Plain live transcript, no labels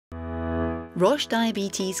Roche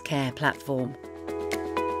Diabetes Care Platform,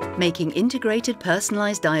 making integrated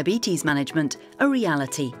personalised diabetes management a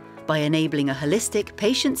reality by enabling a holistic,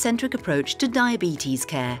 patient-centric approach to diabetes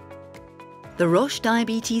care. The Roche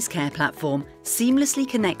Diabetes Care Platform seamlessly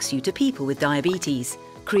connects you to people with diabetes,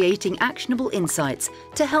 creating actionable insights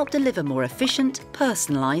to help deliver more efficient,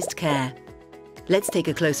 personalised care. Let's take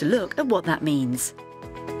a closer look at what that means.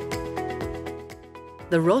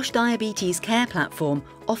 The Roche Diabetes Care Platform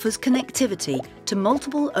offers connectivity to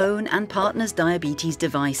multiple own and partners' diabetes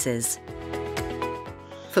devices.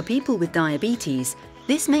 For people with diabetes,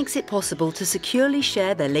 this makes it possible to securely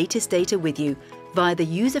share their latest data with you via the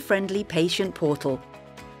user-friendly patient portal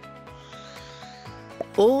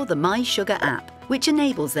or the My Sugar app, which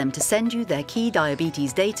enables them to send you their key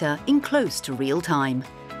diabetes data in close to real time.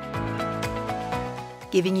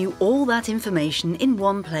 Giving you all that information in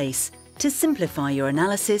one place to simplify your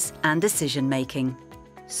analysis and decision-making,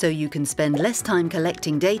 so you can spend less time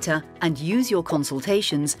collecting data and use your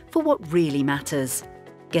consultations for what really matters,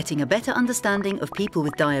 getting a better understanding of people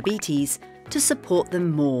with diabetes to support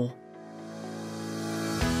them more.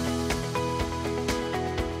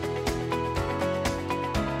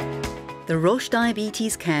 The Roche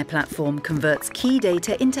Diabetes Care Platform converts key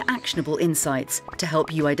data into actionable insights to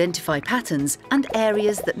help you identify patterns and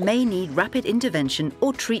areas that may need rapid intervention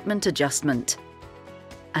or treatment adjustment.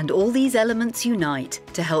 And all these elements unite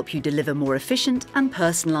to help you deliver more efficient and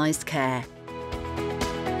personalised care.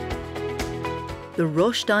 The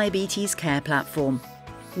Roche Diabetes Care Platform,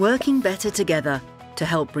 working better together to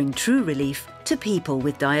help bring true relief to people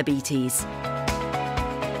with diabetes.